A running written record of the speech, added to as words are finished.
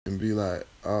and be like,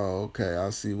 oh, okay,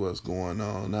 I see what's going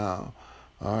on now.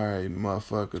 All right,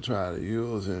 motherfucker try to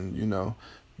use, and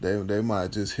they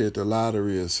might just hit the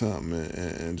lottery or something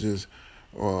and just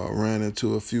ran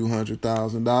into a few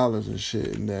 $100,000 and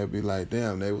shit, and they'd be like,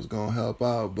 damn, they was gonna help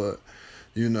out, but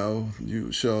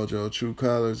you showed your true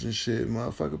colors and shit.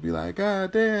 Motherfucker be like,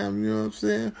 God damn, you know what I'm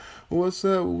saying? What's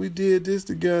up? We did this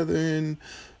together, and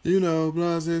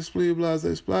blase split,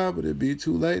 but it be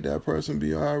too late. That person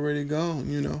be already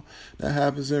gone. That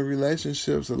happens in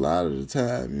relationships a lot of the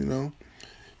time.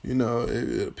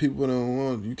 People don't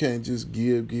want. You can't just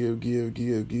give.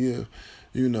 You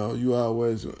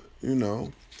always,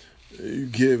 you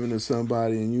giving to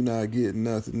somebody and you're not getting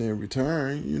nothing in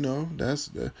return. That's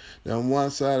that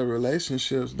one-sided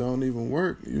relationships don't even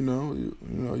work.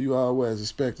 You always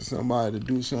expecting somebody to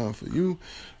do something for you,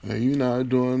 and you're not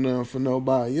doing nothing for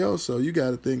nobody else. So you got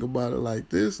to think about it like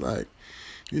this, like.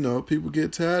 People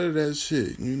get tired of that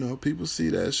shit. People see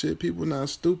that shit. People not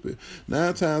stupid.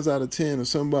 9 times out of 10, if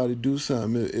somebody do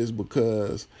something, it's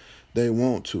because they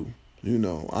want to.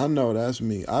 I know that's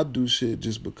me. I do shit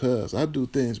just because. I do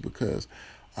things because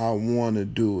I want to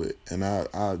do it. And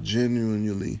I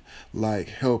genuinely like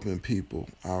helping people.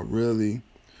 I really,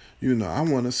 I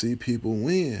want to see people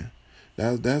win.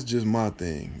 That's just my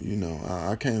thing.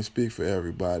 I can't speak for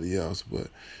everybody else, but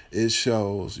it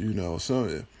shows,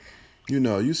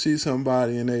 you see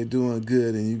somebody and they doing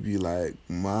good and you be like,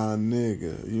 my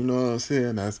nigga, you know what I'm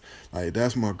saying?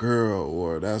 That's my girl,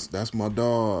 or that's my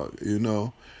dog,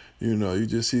 you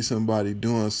just see somebody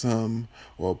doing something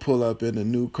or pull up in a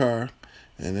new car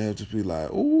and they'll just be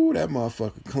like, ooh, that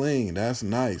motherfucker clean. That's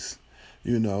nice.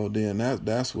 Then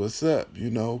that's what's up.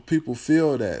 People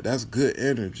feel that. That's good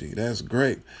energy. That's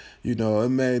great. It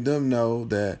made them know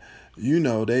that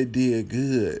they did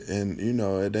good,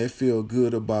 and they feel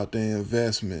good about their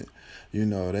investment. They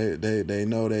know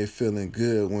they feeling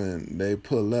good when they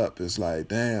pull up. It's like,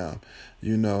 damn,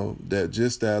 that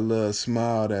just that little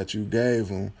smile that you gave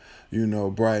them,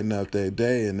 brighten up their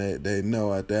day, and they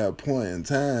know at that point in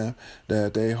time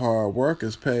that their hard work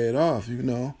is paid off.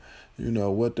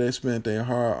 What they spent their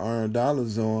hard-earned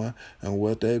dollars on, and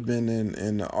what they've been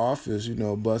in the office,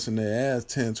 busting their ass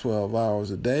 10, 12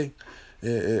 hours a day.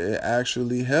 It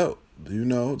actually helped,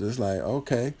 just like,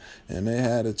 okay. And they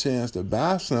had a chance to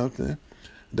buy something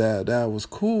that was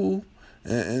cool.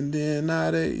 And then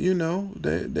now they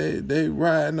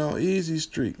riding on easy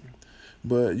street.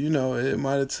 But, it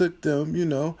might have took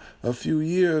them, a few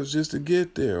years just to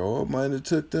get there. Or it might have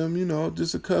took them,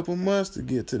 just a couple months to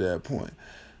get to that point.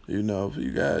 You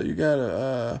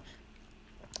gotta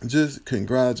just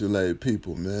congratulate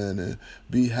people, man, and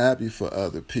be happy for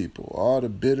other people. All the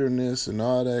bitterness and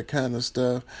all that kind of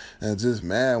stuff, and just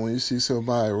mad when you see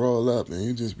somebody roll up and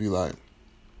you just be like,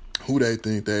 who they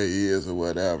think they is or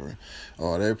whatever.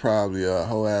 Or they probably a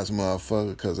hoe-ass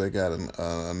motherfucker because they got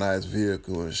a nice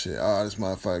vehicle and shit. Oh, this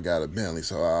motherfucker got a Bentley,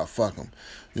 so fuck them.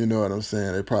 You know what I'm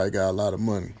saying? They probably got a lot of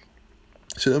money.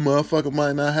 Shit, a motherfucker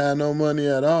might not have no money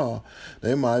at all.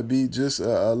 They might be just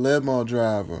a limo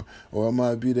driver, or it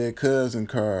might be their cousin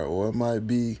car, or it might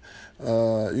be,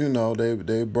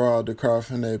 they borrowed the car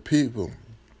from their people.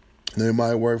 They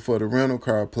might work for the rental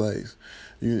car place.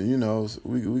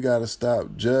 We got to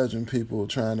stop judging people,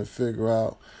 trying to figure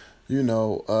out,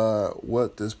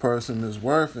 what this person is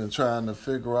worth, and trying to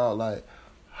figure out, like,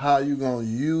 how you going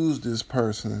to use this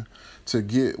person to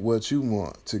get what you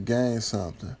want, to gain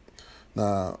something.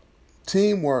 Now,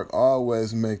 teamwork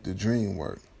always make the dream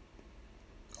work.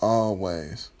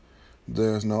 Always.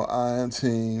 There's no I in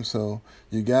team, so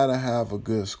you got to have a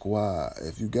good squad.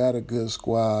 If you got a good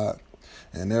squad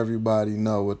and everybody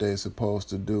know what they supposed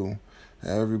to do,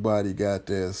 everybody got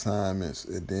their assignments,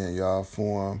 and then you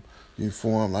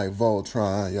form like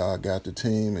Voltron. Y'all got the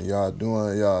team and y'all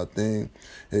doing y'all thing.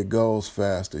 It goes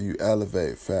faster. You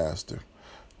elevate faster.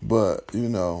 But,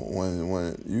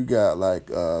 when you got like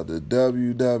the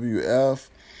WWF,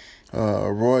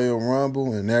 Royal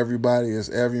Rumble, and everybody is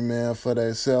every man for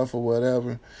themselves or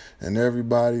whatever, and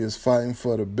everybody is fighting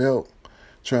for the belt,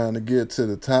 trying to get to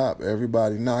the top,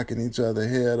 everybody knocking each other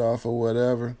head off or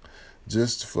whatever,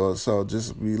 just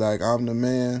be like, I'm the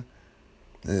man,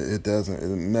 it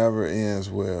never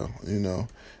ends well,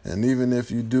 And even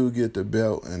if you do get the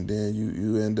belt and then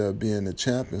you end up being the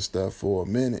champ and stuff for a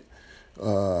minute,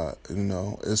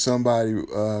 is somebody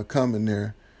coming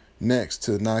there next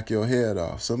to knock your head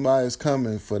off. Somebody's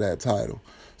coming for that title.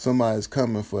 Somebody's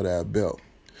coming for that belt.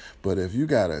 But if you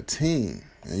got a team,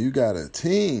 and you got a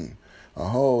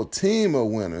whole team of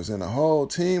winners and a whole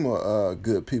team of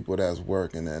good people that's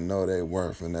working, that know they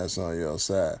worth and that's on your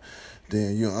side,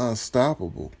 then you're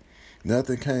unstoppable.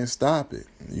 Nothing can't stop it.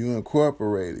 You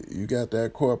incorporate it. You got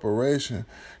that corporation.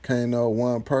 Can't no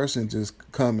one person just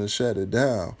come and shut it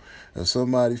down. If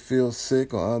somebody feels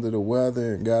sick or under the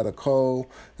weather and got a cold,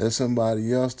 there's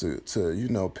somebody else to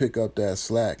pick up that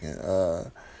slack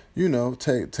and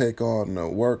take on the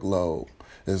workload.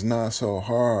 It's not so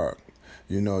hard.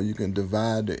 You can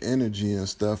divide the energy and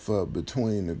stuff up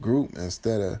between the group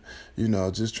instead of,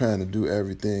 just trying to do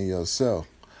everything yourself.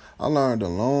 I learned a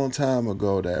long time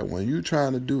ago that when you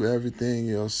trying to do everything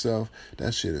yourself,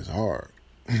 that shit is hard.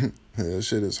 That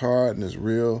shit is hard and it's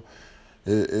real.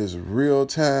 It is real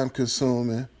time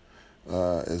consuming.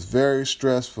 It's very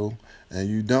stressful, and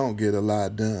you don't get a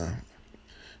lot done.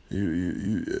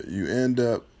 You end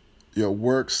up, your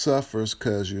work suffers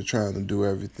because you're trying to do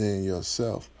everything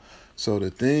yourself. So the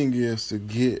thing is to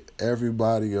get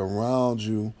everybody around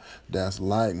you that's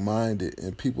like-minded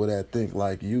and people that think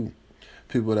like you.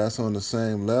 People that's on the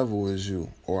same level as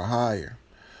you or higher.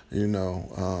 You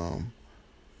want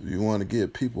to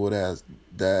get people that's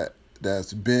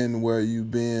been where you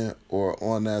been or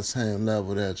on that same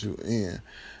level that you in.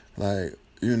 Like,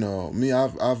 me,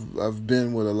 I've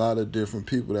been with a lot of different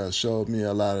people that showed me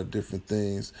a lot of different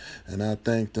things, and I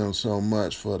thank them so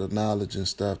much for the knowledge and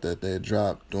stuff that they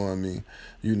dropped on me,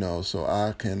 so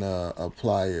I can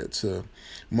apply it to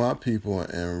my people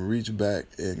and reach back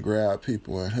and grab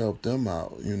people and help them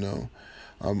out.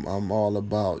 I'm all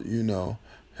about,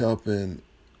 helping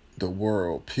the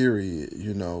world, period,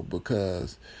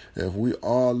 because if we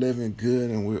all living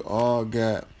good and we all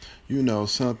got,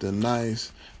 something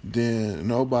nice, then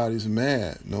nobody's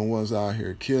mad. No one's out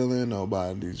here killing,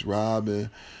 nobody's robbing,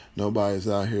 nobody's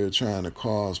out here trying to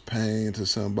cause pain to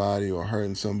somebody or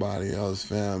hurting somebody else's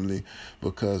family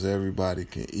because everybody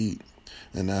can eat.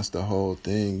 And that's the whole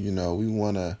thing, we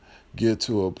want to get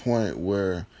to a point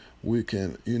where we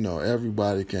can,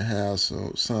 everybody can have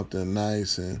something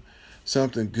nice and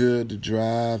something good to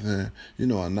drive and,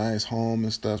 a nice home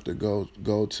and stuff to go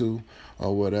to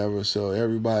or whatever. So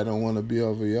everybody don't want to be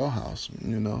over your house,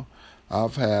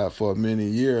 I've had for many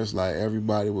years, like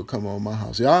everybody would come on my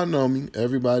house. Y'all know me.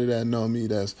 Everybody that know me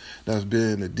that's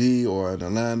been in the D or in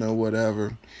Atlanta or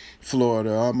whatever,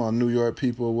 Florida, all my New York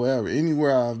people, wherever,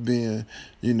 anywhere I've been,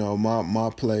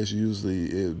 my place usually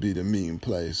it'd be the meeting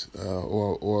place,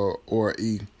 or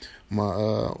E,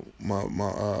 my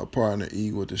partner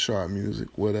E with the Sharp Music.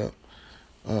 What up?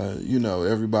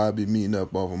 Everybody be meeting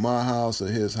up over my house or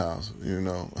his house,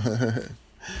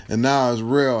 And now it's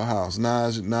real house. Now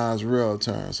it's real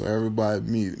turn. So everybody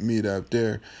meet up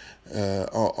there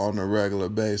on a regular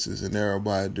basis, and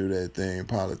everybody do their thing,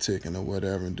 politicking or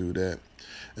whatever, and do that.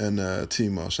 And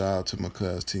Timo, shout out to my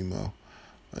cousin Timo,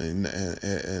 and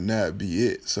that be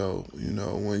it. So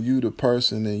when you the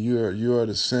person and you're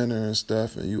the center and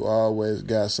stuff, and you always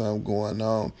got something going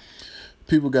on,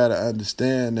 people got to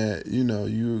understand that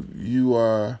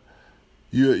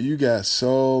you got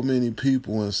so many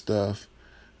people and stuff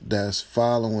that's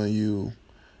following you,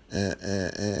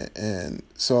 and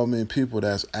so many people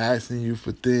that's asking you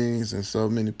for things, and so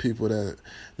many people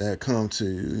that come to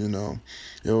you.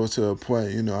 It was to a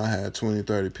point, I had 20,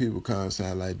 30 people come and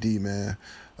say, like, D, man,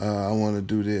 I want to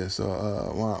do this, or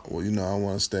I want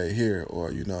to stay here,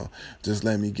 or just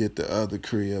let me get the other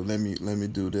crib, let me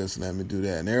do this, let me do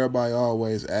that, and everybody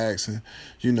always asking,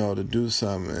 to do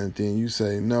something, and then you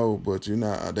say no, but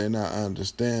they're not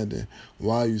understanding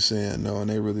why you saying no, and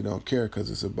they really don't care because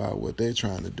it's about what they're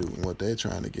trying to do and what they're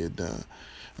trying to get done.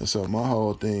 And so my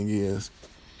whole thing is,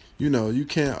 you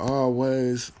can't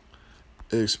always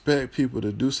expect people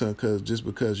to do something just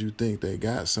because you think they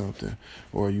got something,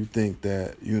 or you think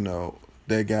that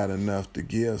they got enough to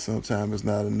give. Sometimes it's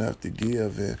not enough to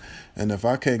give, and if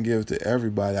I can't give it to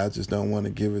everybody, I just don't want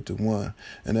to give it to one.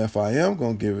 And if I am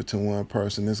going to give it to one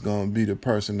person, it's going to be the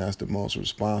person that's the most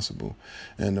responsible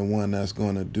and the one that's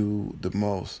going to do the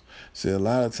most. See, a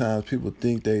lot of times people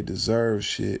think they deserve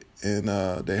shit, and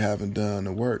they haven't done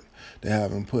the work. They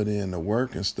haven't put in the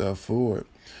work and stuff for it.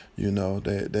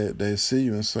 They see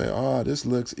you and say, oh, this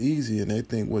looks easy, and they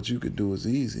think what you could do is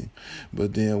easy.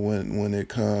 But then when it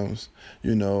comes,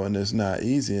 and it's not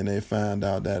easy, and they find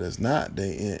out that it's not,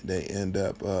 they end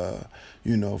up,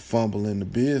 fumbling the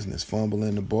business,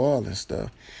 fumbling the ball and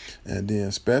stuff. And then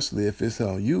especially if it's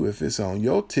on you, if it's on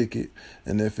your ticket,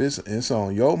 and if it's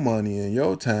on your money and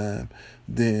your time,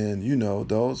 then,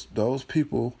 those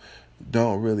people,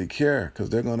 don't really care, because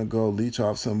they're going to go leech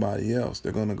off somebody else.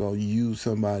 They're going to go use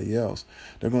somebody else.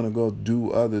 They're going to go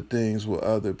do other things with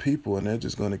other people, and they're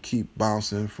just going to keep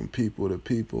bouncing from people to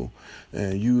people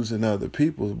and using other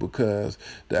people, because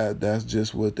that's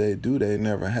just what they do. They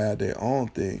never had their own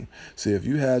thing. See, if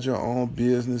you had your own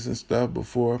business and stuff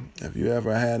before, if you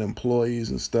ever had employees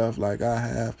and stuff like I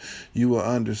have, you will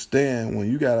understand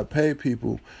when you got to pay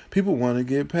people want to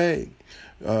get paid.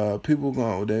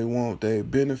 People they want their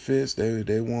benefits.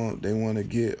 They want to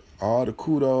get all the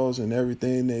kudos and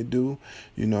everything they do.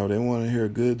 They want to hear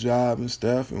good job and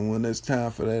stuff. And when it's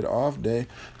time for that off day,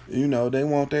 they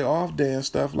want their off day and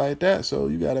stuff like that. So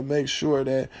you got to make sure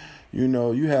that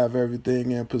you have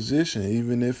everything in position,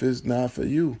 even if it's not for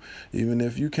you. Even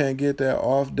if you can't get that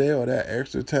off day or that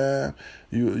extra time,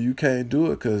 you can't do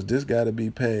it, because this got to be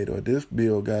paid, or this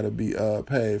bill got to be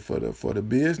paid for the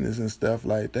business and stuff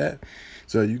like that.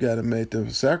 So you got to make them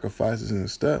sacrifices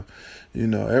and stuff.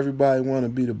 Everybody want to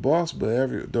be the boss,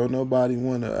 but don't nobody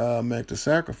want to make the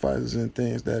sacrifices and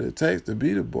things that it takes to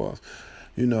be the boss.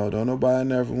 Don't nobody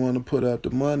never want to put up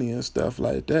the money and stuff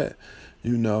like that.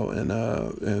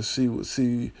 And see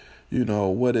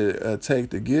what it take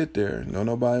to get there.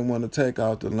 Nobody want to take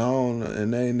out the loan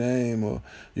in their name, or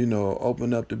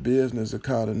open up the business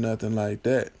account or nothing like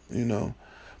that.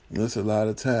 There's a lot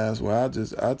of times where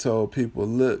I told people,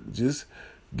 look, just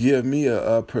give me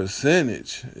a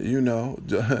percentage. Give me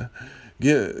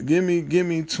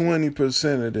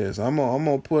 20% of this. I'm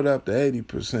gonna put up to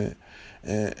 80%.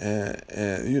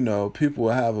 And people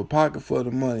will have a pocket full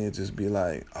of money and just be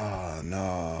like, oh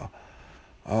no,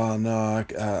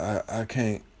 I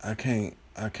can't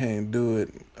do it,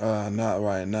 not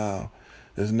right now.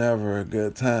 It's never a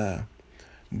good time.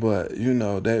 But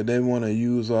they want to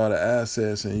use all the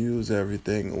assets and use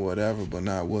everything or whatever, but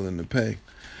not willing to pay.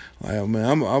 Like,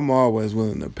 man, I'm always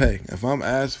willing to pay. If I'm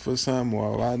asked for something,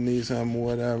 or if I need something or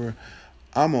whatever,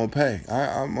 I'm gonna pay.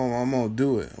 I'm gonna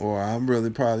do it, or I'm really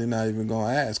probably not even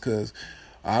gonna ask, because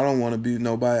I don't want to be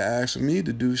nobody asking me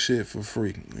to do shit for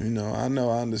free. I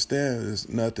understand there's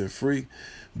nothing free,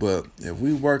 but if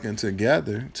we working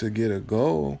together to get a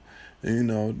goal,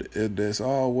 it's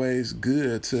always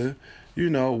good to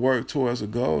work towards a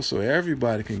goal so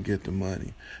everybody can get the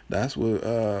money. That's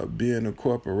what being a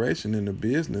corporation in the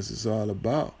business is all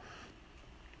about.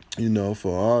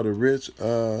 For all the rich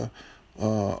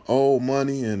old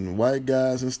money and white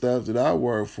guys and stuff that I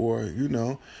work for,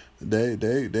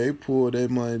 they pull their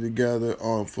money together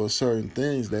for certain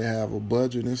things. They have a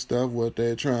budget and stuff, what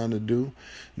they're trying to do.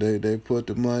 They put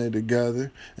the money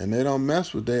together, and they don't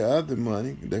mess with their other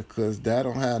money, because that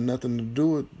don't have nothing to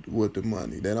do with the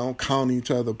money. They don't count each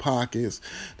other pockets.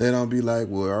 They don't be like,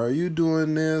 well, are you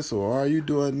doing this, or are you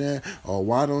doing that, or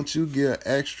why don't you get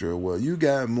extra? Well, you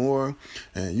got more,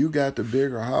 and you got the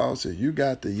bigger house, and you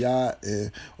got the yacht,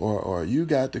 and or you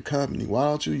got the company. Why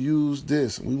don't you use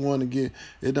this? We want to get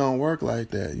it. Don't work like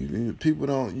that. You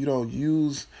don't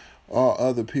use all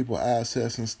other people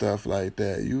assets and stuff like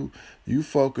that. You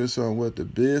focus on what the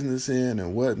business in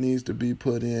and what needs to be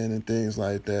put in and things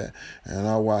like that. And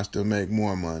I watch them make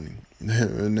more money.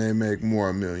 And they make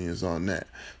more millions on that.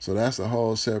 So that's a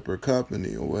whole separate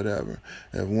company or whatever.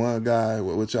 If one guy,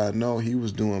 which I know, he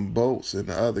was doing boats, and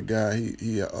the other guy,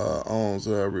 he owns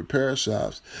repair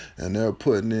shops, and they're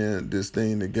putting in this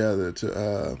thing together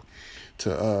to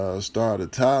start a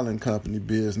tiling company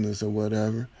business or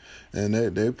whatever, and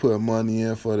they put money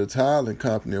in for the tiling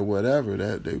company or whatever.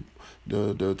 That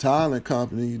the tiling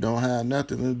company don't have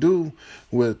nothing to do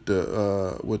with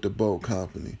the boat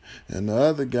company, and the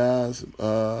other guys,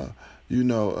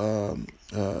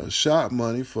 shop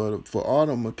money for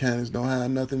auto mechanics don't have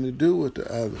nothing to do with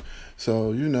the other.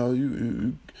 So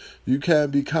you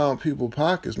can't be counting people's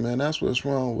pockets, man. That's what's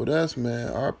wrong with us,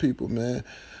 man. Our people, man.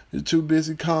 You're too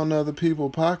busy counting other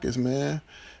people's pockets, man,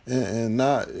 and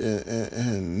not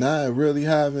really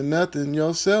having nothing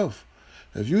yourself.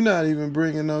 If you're not even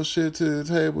bringing no shit to the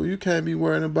table, you can't be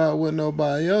worrying about what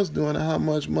nobody else doing and how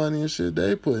much money and shit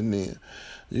they putting in.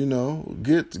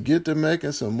 Get to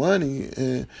making some money,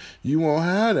 and you won't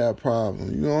have that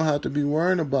problem. You don't have to be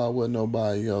worrying about what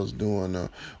nobody else doing or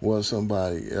what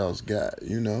somebody else got.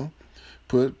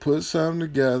 Put something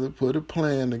together, put a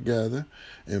plan together,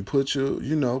 and put your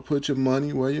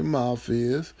money where your mouth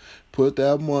is. Put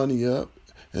that money up,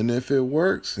 and if it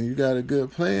works and you got a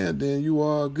good plan, then you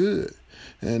are good.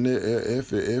 And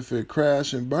if it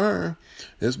crash and burn,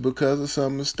 it's because of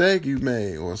some mistake you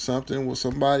made, or something where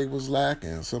somebody was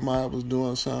lacking, somebody was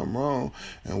doing something wrong.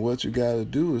 And what you got to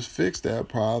do is fix that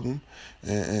problem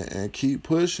and keep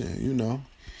pushing.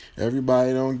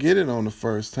 everybody don't get it on the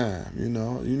first time. You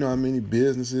know how many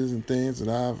businesses and things that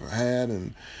I've had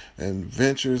and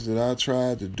ventures that I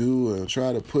tried to do and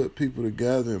try to put people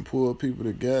together and pull people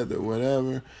together,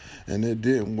 whatever, and it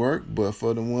didn't work. But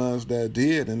for the ones that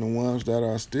did and the ones that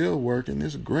are still working,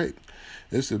 it's great.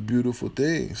 It's a beautiful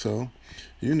thing. So,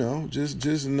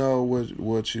 just know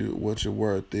what your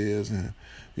worth is, and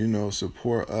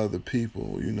support other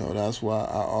people. That's why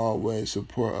I always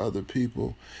support other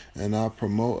people and I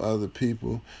promote other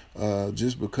people,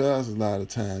 just because a lot of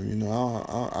time,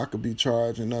 I could be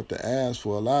charging up the ass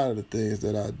for a lot of the things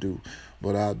that I do,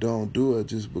 but I don't do it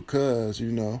just because,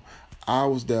 I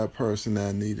was that person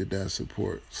that needed that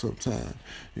support sometimes.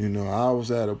 I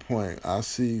was at a point, I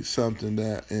see something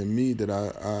that in me that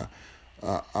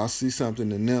I see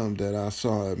something in them that I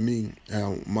saw in me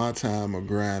at my time of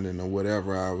grinding or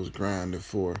whatever I was grinding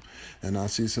for. And I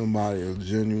see somebody is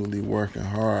genuinely working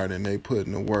hard and they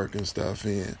putting the work and stuff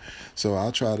in. So I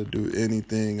try to do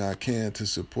anything I can to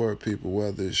support people,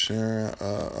 whether it's sharing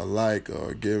a like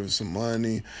or giving some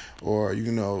money or,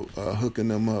 hooking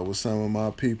them up with some of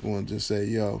my people and just say,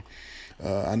 yo,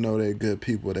 I know they're good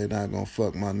people. They're not going to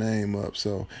fuck my name up.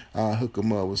 So I'll hook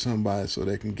them up with somebody so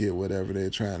they can get whatever they're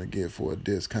trying to get for a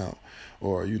discount.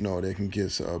 Or, they can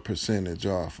get a percentage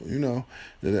off,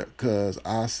 because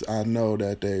I know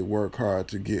that they work hard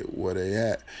to get where they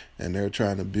at and they're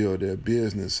trying to build their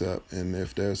business up. And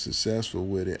if they're successful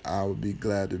with it, I would be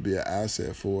glad to be an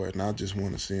asset for it. And I just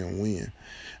want to see them win.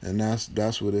 And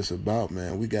that's what it's about,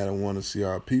 man. We got to want to see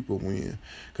our people win.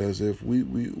 Because if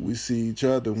we see each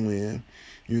other win,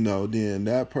 then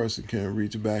that person can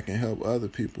reach back and help other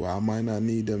people. I might not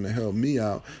need them to help me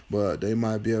out, but they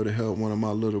might be able to help one of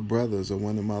my little brothers or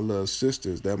one of my little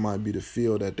sisters. That might be the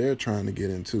field that they're trying to get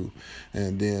into.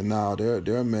 And then now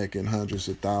they're making hundreds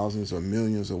of thousands or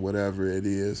millions or whatever it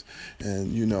is.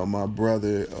 And, my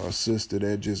brother or sister,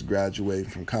 they're just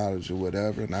graduating from college or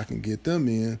whatever, and I can get them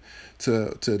in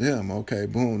to them. Okay,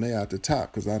 boom, they at the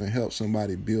top because I done helped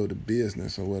somebody build a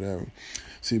business or whatever.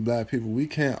 See, black people, we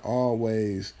can't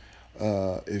always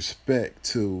expect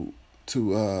to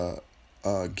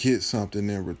get something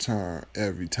in return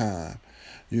every time,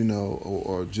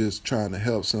 or just trying to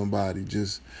help somebody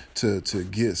just to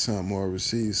get something or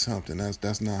receive something.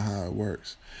 That's not how it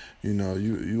works.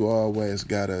 You always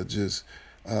gotta just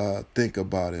think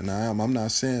about it. Now, I'm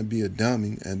not saying be a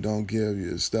dummy and don't give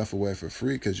your stuff away for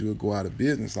free because you would go out of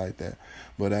business like that.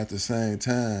 But at the same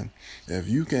time, if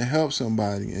you can help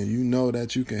somebody and you know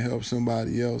that you can help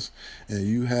somebody else and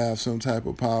you have some type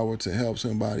of power to help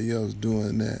somebody else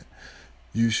doing that,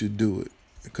 you should do it.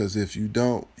 Because if you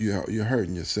don't, you're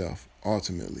hurting yourself.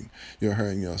 Ultimately, you're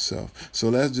hurting yourself. So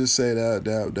let's just say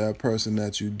that person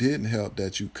that you didn't help,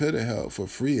 that you could have helped for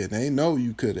free, and they know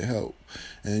you could have helped,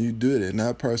 and you did it, and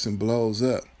that person blows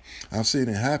up. I've seen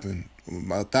it happen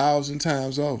 1,000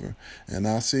 times over, and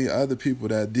I see other people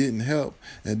that didn't help,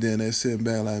 and then they sitting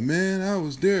back like, man, I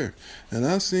was there, and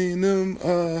I seen them,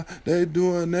 they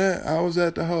doing that. I was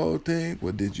at the whole thing.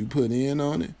 Well, did you put in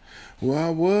on it? Well, I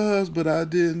was, but I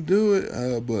didn't do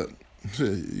it. But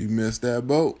you missed that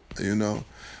boat, And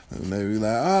they be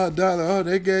like, oh,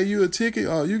 they gave you a ticket.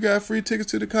 Oh, you got free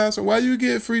tickets to the concert. Why you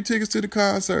get free tickets to the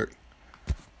concert?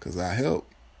 Because I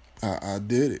helped. I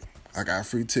did it. I got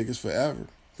free tickets forever,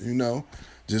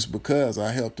 just because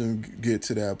I helped them get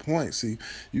to that point. See,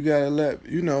 you got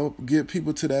to get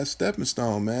people to that stepping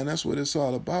stone, man. That's what it's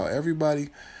all about. Everybody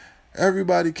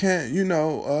can't,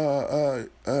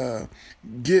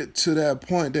 get to that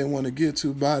point they want to get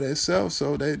to by themselves.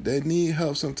 So they need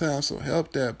help sometimes. So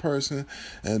help that person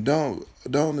and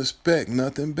don't expect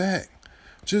nothing back.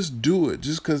 Just do it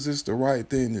just because it's the right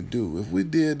thing to do. If we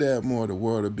did that more, the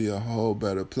world would be a whole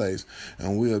better place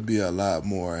and we'll be a lot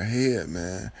more ahead,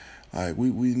 man. Like we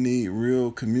need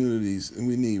real communities and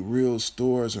we need real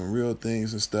stores and real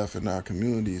things and stuff in our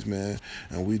communities, man.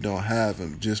 And we don't have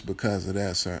them just because of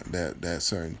that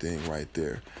certain thing right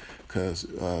there. Because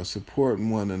supporting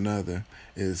one another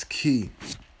is key.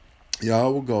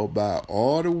 Y'all will go buy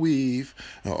all the weave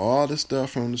and all the stuff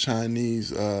from the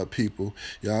Chinese people.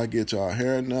 Y'all get y'all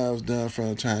hair and nails done from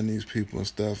the Chinese people and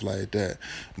stuff like that.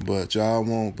 But y'all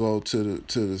won't go to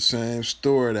the same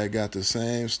store that got the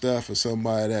same stuff as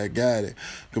somebody that got it.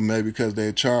 Maybe because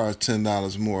they charge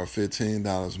 $10 more,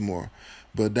 $15 more.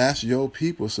 But that's your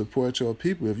people. Support your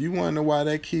people. If you wonder why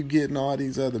they keep getting all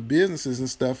these other businesses and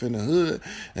stuff in the hood,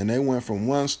 and they went from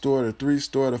 1 store to 3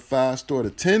 store to 5 store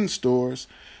to 10 stores,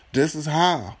 this is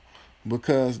how.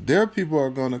 Because their people are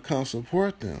going to come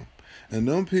support them. And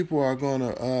them people are going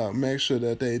to make sure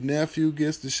that their nephew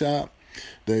gets the shop,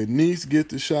 their niece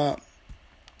gets the shop,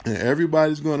 And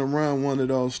everybody's going to run one of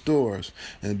those stores.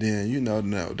 And then,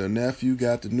 the nephew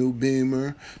got the new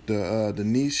Beamer. The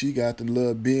niece, she got the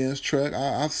little Benz truck.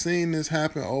 I've seen this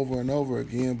happen over and over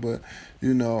again, but,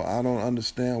 I don't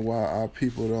understand why our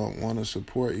people don't want to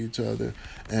support each other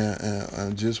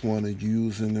and just want to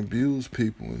use and abuse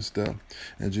people and stuff.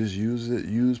 And just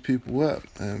use people up.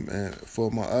 And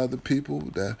for my other people,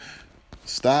 that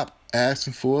stop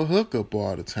asking for a hookup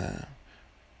all the time.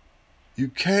 You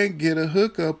can't get a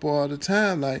hookup all the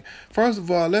time. Like, first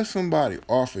of all, let somebody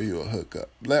offer you a hookup.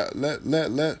 Let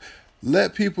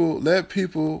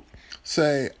people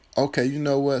say, okay, you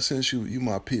know what? Since you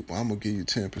my people, I'm gonna give you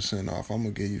 10% off. I'm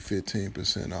gonna give you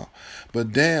 15% off.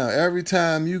 But damn, every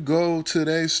time you go to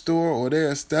their store or their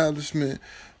establishment,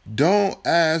 don't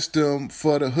ask them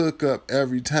for the hookup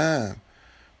every time.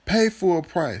 Pay for a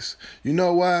price. You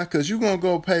know why? Because you're going to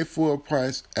go pay for a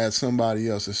price at somebody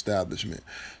else's establishment.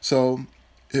 So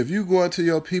if you go into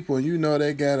your people and you know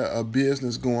they got a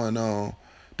business going on,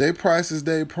 they price is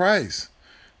their price.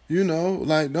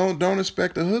 Like don't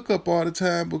expect a hookup all the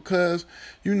time because,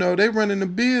 they running a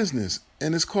business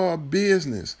and it's called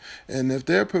business. And if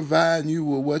they're providing you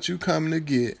with what you coming to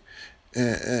get,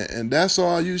 and that's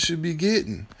all you should be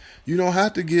getting. You don't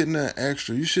have to get nothing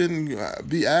extra. You shouldn't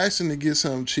be asking to get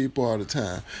something cheap all the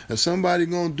time. If somebody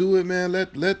gonna do it, man,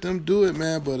 let them do it,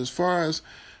 man. But as far as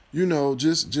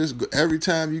just every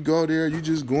time you go there, you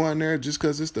just going there just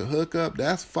because it's the hookup.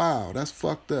 That's foul. That's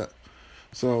fucked up.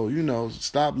 So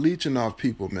stop leeching off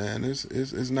people, man.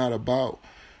 It's not about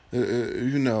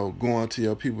going to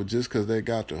your people just because they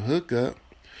got the hookup.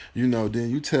 Then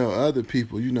you tell other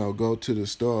people, go to the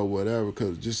store or whatever,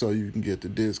 cause just so you can get the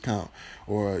discount,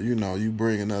 or you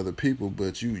bring in other people,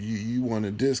 but you want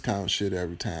to discount shit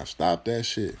every time. Stop that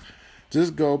shit.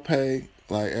 Just go pay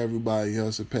like everybody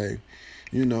else to pay,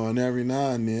 and every now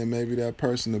and then maybe that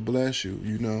person will bless you,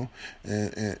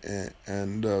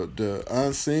 and the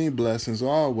unseen blessings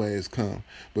always come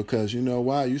because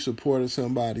why? You supported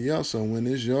somebody else, so when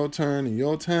it's your turn and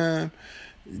your time,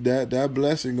 that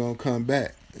blessing gonna come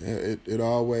back. It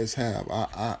always have.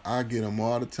 I get them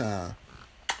all the time.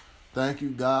 Thank you,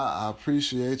 God. I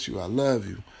appreciate you. I love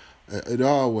you. It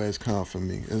always comes from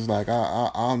me. It's like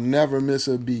I'll never miss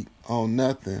a beat on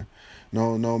nothing,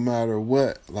 no matter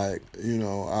what. Like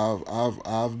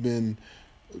I've been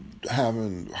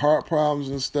having heart problems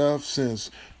and stuff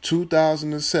since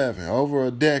 2007, over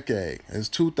a decade. It's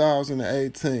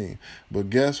 2018, but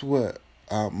guess what?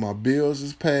 My bills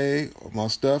is paid. My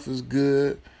stuff is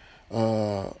good.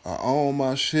 I own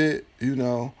my shit.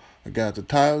 I got the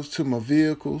titles to my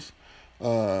vehicles.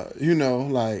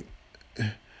 Like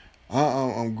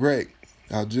I'm great.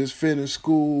 I just finished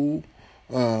school.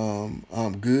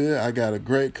 I'm good. I got a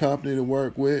great company to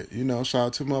work with. Shout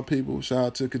out to my people. Shout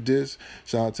out to Cadiz.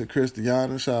 Shout out to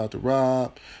Christiana. Shout out to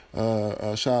Rob.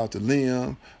 Shout out to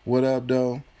Liam. What up,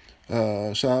 though?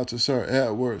 Shout out to Sir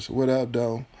Edwards. What up,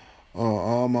 though?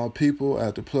 All my people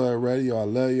at the Plug Radio. I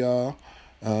love y'all.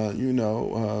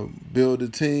 Build a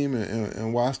team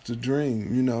and watch the dream.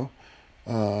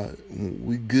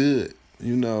 We good.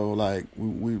 Like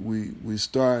we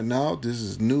starting out. This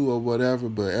is new or whatever,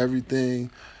 but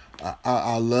everything,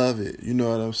 I love it. You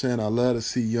know what I'm saying? I love to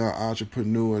see young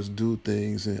entrepreneurs do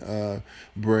things and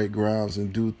break grounds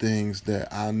and do things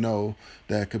that I know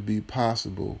that could be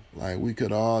possible. Like we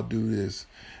could all do this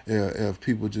if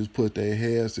people just put their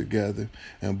heads together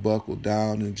and buckle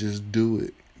down and just do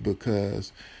it.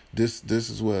 Because this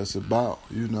is what it's about.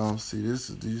 See this?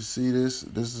 Do you see this?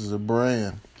 This is a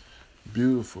brand.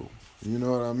 Beautiful. You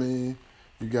know what I mean?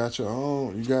 You got your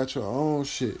own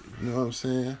shit. You know what I'm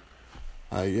saying?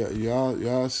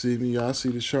 Y'all see me. Y'all see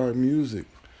the Sharp Music.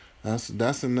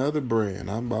 That's another brand.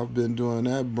 I've been doing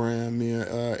that brand. Me and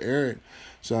Eric.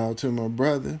 Shout out to my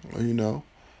brother.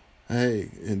 Hey,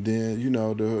 and then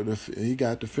he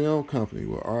got the film company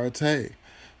with Arte.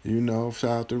 Shout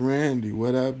out to Randy.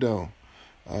 What up, though?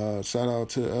 Shout out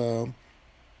to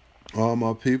all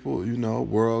my people.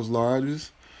 World's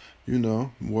largest.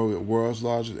 World's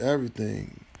largest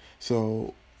everything.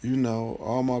 So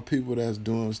all my people that's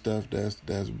doing stuff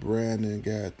that's branding,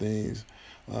 got things.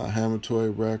 Hammer Toy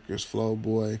Records, Flow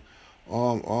Boy,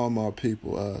 all my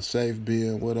people. Safe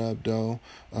Being. What up, though?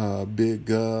 Big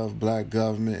Gov, Black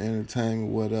Government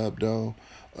Entertainment. What up, though?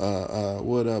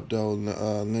 What up, though,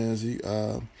 Lindsay?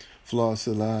 Floss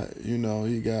a lot.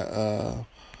 He got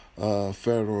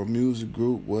Federal Music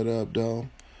Group. What up, though?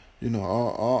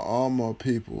 All my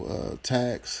people.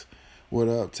 Tax. What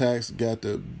up? Tax got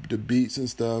the beats and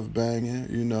stuff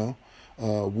banging.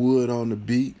 Wood on the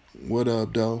beat. What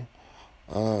up, though?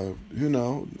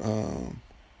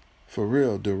 For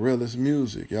real, the realest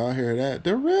music. Y'all hear that?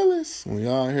 The realest. When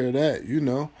y'all hear that,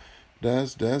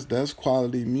 that's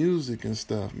quality music and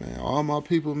stuff, man. All my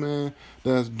people, man,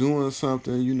 that's doing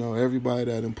something, everybody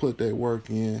that done put their work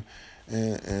in,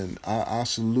 and I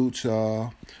salute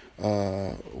y'all.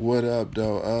 What up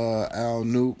though? Al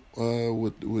Nuke,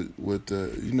 with the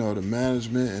the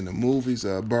management and the movies.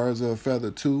 Birds of a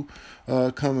Feather 2,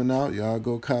 coming out. Y'all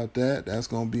go cop that. That's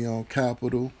gonna be on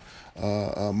Capitol.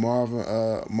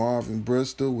 Marvin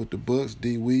Bristol with the books.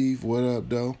 D Weave. What up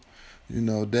though?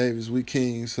 Davis We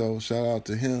King, so shout out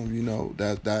to him.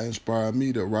 That inspired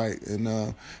me to write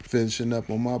and finishing up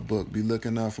on my book. Be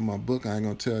looking out for my book. I ain't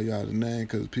gonna tell y'all the name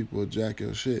because people will jack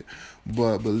your shit.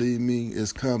 But believe me,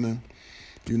 it's coming.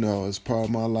 It's part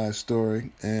of my life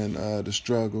story and the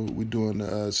struggle. We're doing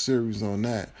a series on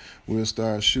that. We'll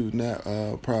start shooting that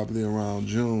probably around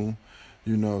June.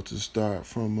 To start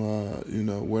from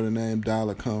where the name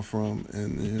Dollar come from,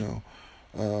 and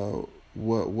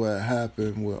what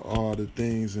happened with all the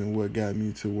things and what got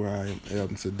me to where I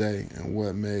am today, and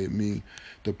what made me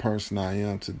the person I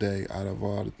am today out of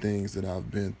all the things that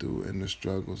I've been through and the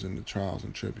struggles and the trials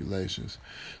and tribulations.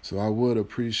 So I would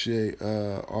appreciate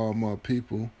all my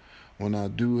people when I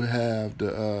do have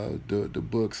the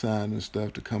book signed and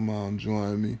stuff to come out and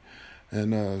join me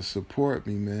and support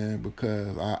me, man,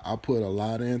 because I put a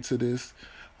lot into this.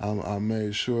 I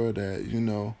made sure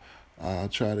that, I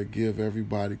try to give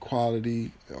everybody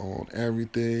quality on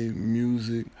everything,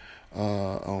 music,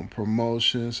 on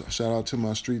promotions. Shout out to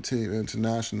my Street Team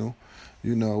International.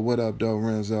 What up, though,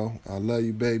 Renzo? I love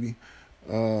you, baby.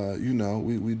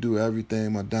 We do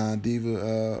everything. My Don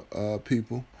Diva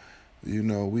people.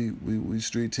 We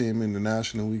Street Team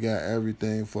International. We got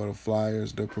everything for the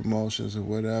flyers, the promotions, or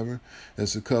whatever.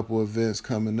 There's a couple events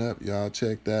coming up. Y'all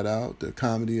check that out. The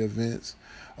comedy events,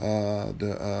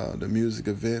 the music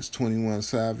events. 21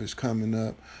 Savage coming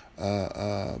up.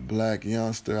 Black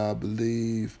Youngster, I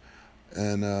believe,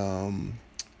 and I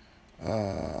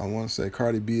want to say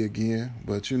Cardi B again,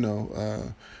 but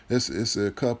it's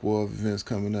a couple of events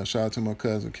coming up. Shout out to my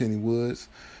cousin Kenny Woods.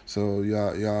 So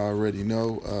y'all already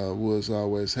know Woods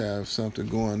always have something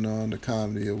going on, the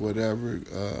comedy or whatever.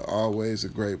 Always a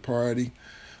great party.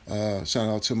 Shout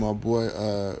out to my boy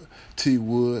T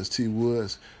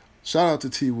Woods. Shout out to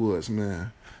T Woods,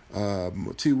 man.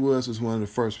 T Woods was one of the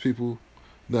first people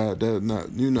that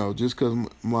not just because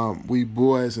we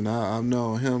boys and I've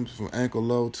known him from ankle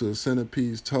low to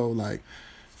centipede toe, like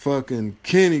fucking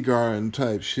kindergarten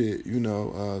type shit.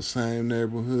 Same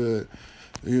neighborhood.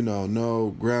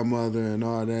 No grandmother and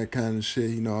all that kind of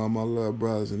shit. All my little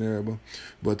brothers and everybody.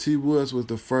 But T Woods was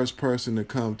the first person to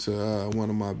come to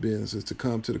one of my businesses, to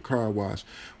come to the car wash.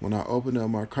 When I opened up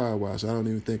my car wash, I don't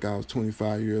even think I was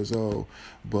 25 years old.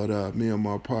 But me and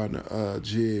my partner,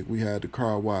 Jig, we had the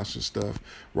car wash and stuff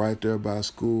right there by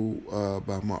school,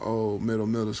 by my old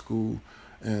middle school.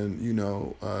 And,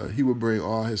 he would bring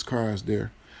all his cars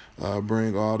there.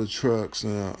 Bring all the trucks,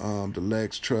 the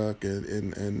Lex truck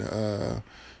and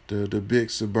the big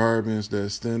Suburbans, the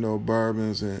Stendo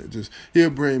Bourbons, and he'll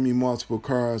bring me multiple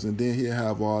cars, and then he'll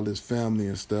have all his family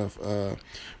and stuff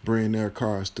bring their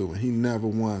cars through. And he never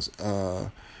once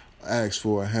asked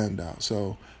for a handout.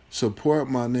 So support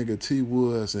my nigga T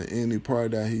Woods and any part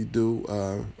that he do.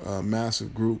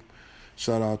 Massive group.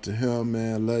 Shout out to him,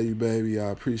 man. Love you, baby.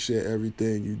 I appreciate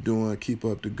everything you doing. Keep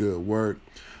up the good work.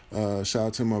 Shout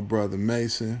out to my brother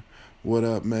Mason. What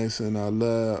up, Mason? I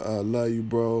love you,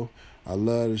 bro. I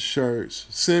love the shirts.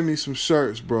 Send me some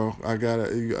shirts, bro. I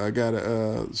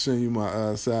gotta send you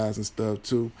my size and stuff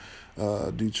too.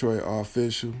 Detroit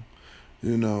Official.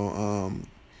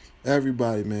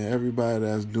 Everybody, man. Everybody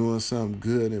that's doing something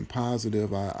good and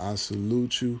positive. I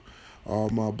salute you. All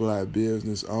my black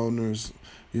business owners.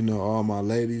 All my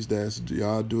ladies that's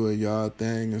y'all doing y'all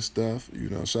thing and stuff.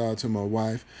 Shout out to my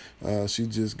wife. She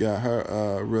just got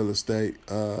her real estate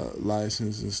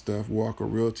license and stuff. Walker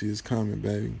Realty is coming,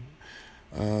 baby.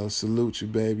 Salute you,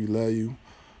 baby. Love you.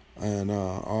 And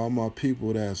all my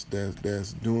people that's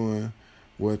doing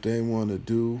what they want to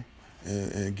do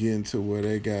and getting to where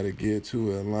they got to get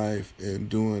to in life and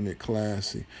doing it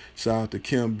classy. Shout out to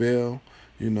Kim Bell.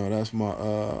 That's my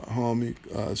homie.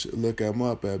 Look him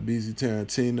up at BZ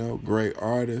Tarantino. Great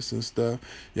artist and stuff.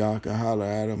 Y'all can holler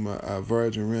at him at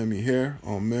Virgin Remy here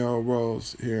on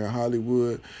Melrose here in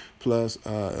Hollywood, plus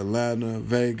Atlanta,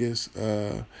 Vegas,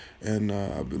 and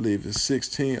I believe it's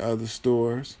 16 other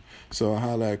stores. So I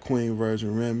holler at Queen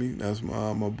Virgin Remy. That's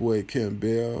my boy Ken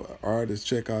Bell, artist.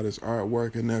 Check out his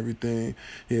artwork and everything.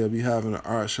 He'll be having an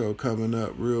art show coming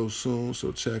up real soon,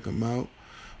 so check him out.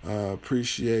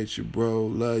 Appreciate you, bro.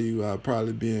 Love you. I'll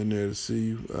probably be in there to see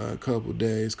you a couple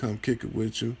days. Come kick it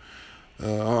with you.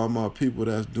 All my people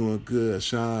that's doing good.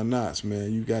 Sean Knotts,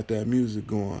 man, you got that music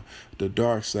going. The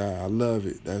Dark Side, I love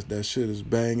it. That shit is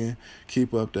banging.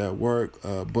 Keep up that work.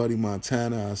 Buddy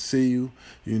Montana, I see you.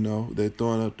 You know, they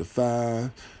throwing up the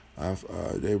 5.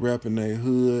 They repping their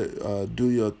hood. Do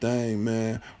your thing,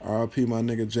 man. R.I.P. my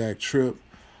nigga Jack Tripp.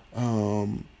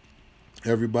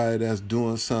 Everybody that's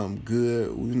doing something good,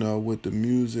 you know, with the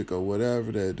music or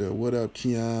whatever they do. What up,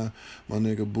 Keon? My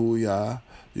nigga Booyah.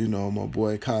 You know, my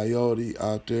boy Coyote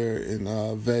out there in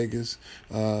Vegas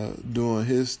doing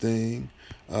his thing.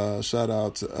 Shout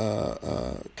out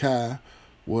to Kai.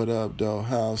 What up, though?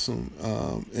 Howsome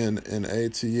in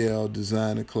ATL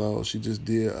designing clothes. She just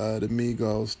did the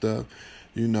Migos stuff.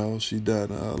 You know, she done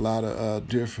a lot of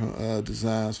different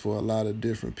designs for a lot of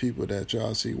different people that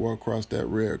y'all see walk across that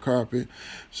red carpet.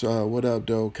 So what up,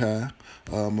 though, Kai?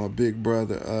 My big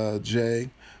brother,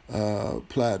 Jay,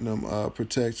 Platinum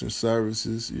Protection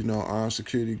Services, you know, armed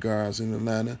security guards in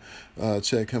Atlanta.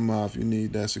 Check him out if you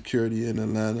need that security in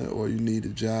Atlanta or you need a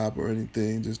job or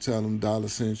anything. Just tell him Dollar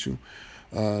sent you.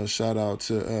 Shout out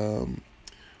to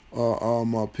all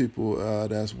my people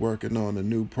that's working on a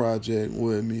new project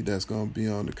with me that's going to be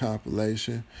on the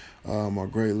compilation. My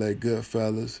Great Lake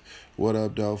Goodfellas. What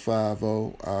up, though,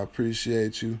 5-0? I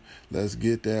appreciate you. Let's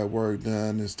get that work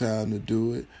done. It's time to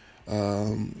do it.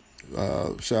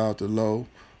 Shout out to Low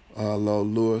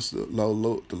Lewis, Low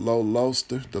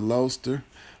Loaster,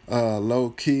 Low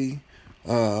Key,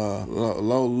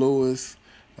 Low Lewis.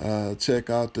 Check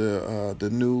out the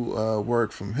new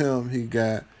work from him. He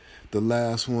got the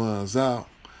last ones out.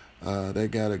 They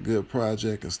got a good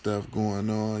project and stuff going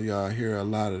on. Y'all hear a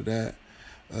lot of that.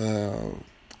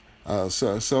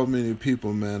 So many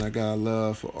people, man. I got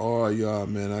love for all y'all,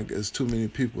 man. It's too many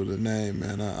people to name,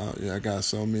 man. I got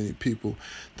so many people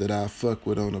that I fuck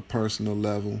with on a personal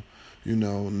level. You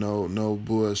know, no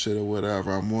bullshit or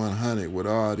whatever. I'm 100 with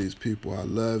all these people. I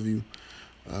love you.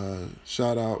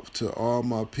 Shout out to all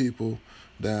my people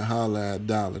that holla at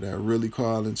Dollar, that really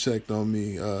called and checked on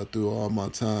me through all my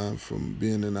time from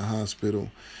being in the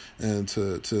hospital and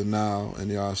to now,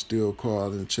 and y'all still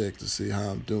call and check to see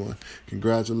how I'm doing.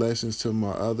 Congratulations to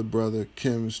my other brother,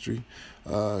 Chemistry,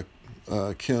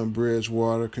 Kim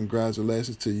Bridgewater.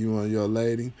 Congratulations to you and your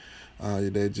lady.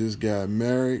 They just got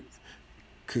married.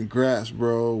 Congrats,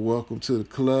 bro. Welcome to the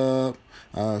club.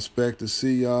 I expect to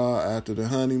see y'all after the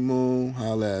honeymoon.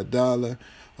 Holla at Dollar.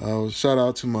 Shout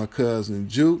out to my cousin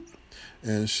Juke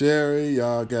and Sherry.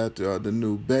 Y'all got the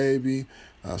new baby.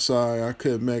 Sorry I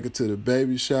couldn't make it to the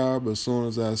baby shower, but as soon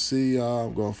as I see y'all,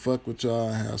 I'm going to fuck with y'all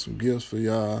and have some gifts for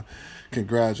y'all.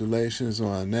 Congratulations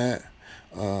on that.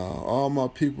 All my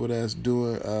people that's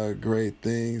doing great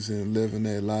things and living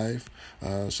their life.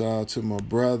 Shout out to my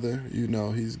brother. You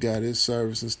know, he's got his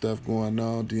service and stuff going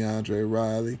on, DeAndre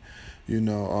Riley. You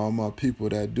know, all my people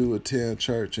that do attend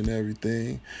church and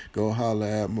everything, go holler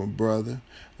at my brother.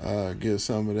 Get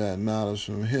some of that knowledge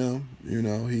from him. You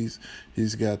know, he's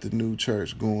got the new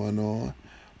church going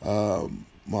on.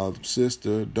 My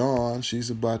sister, Dawn, she's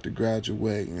about to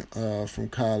graduate from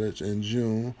college in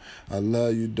June. I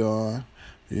love you, Dawn.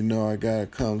 You know, I got to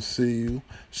come see you.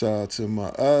 Shout out to my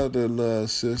other little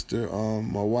sister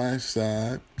on my wife's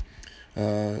side.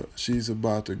 She's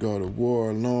about to go to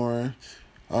war, Lauren.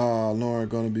 Lauren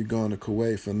going to be going to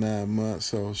Kuwait for 9 months,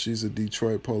 so she's a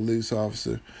Detroit police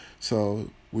officer. So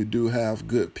we do have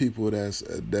good people that's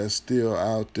still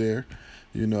out there.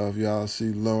 You know, if y'all see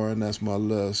Lauren, that's my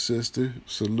little sister.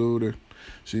 Salute her.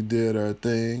 She did her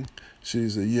thing.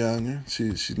 She's a youngin'.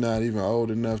 She's not even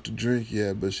old enough to drink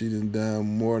yet, but she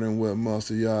done more than what most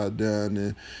of y'all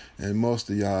done in most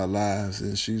of y'all lives.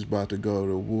 And she's about to go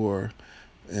to war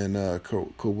in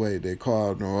Kuwait. They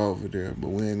called her over there, but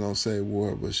we ain't gonna say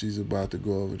war, but she's about to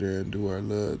go over there and do her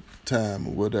little time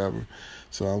or whatever.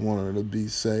 So I want her to be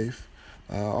safe.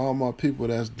 All my people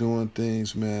that's doing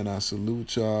things, man, I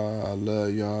salute y'all. I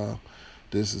love y'all.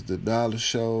 This is the Dollar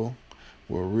Show,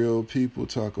 where real people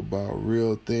talk about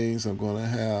real things. I'm gonna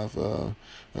have a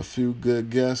few good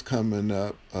guests coming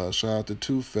up. Shout out to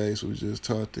Two-Face. We just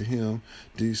talked to him.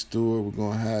 D Stewart, we're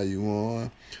gonna have you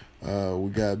on.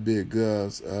 We got Big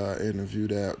Gov's interview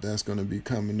that's going to be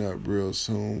coming up real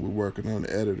soon. We're working on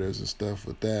the editors and stuff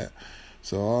with that.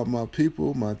 So all my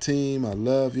people, my team, I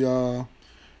love y'all.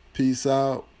 Peace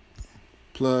out.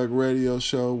 Plug Radio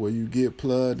Show, where you get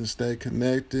plugged and stay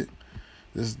connected.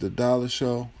 This is the Dollar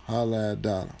Show. Holla at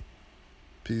Dollar.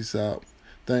 Peace out.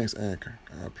 Thanks, Anchor.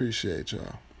 I appreciate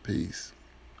y'all. Peace.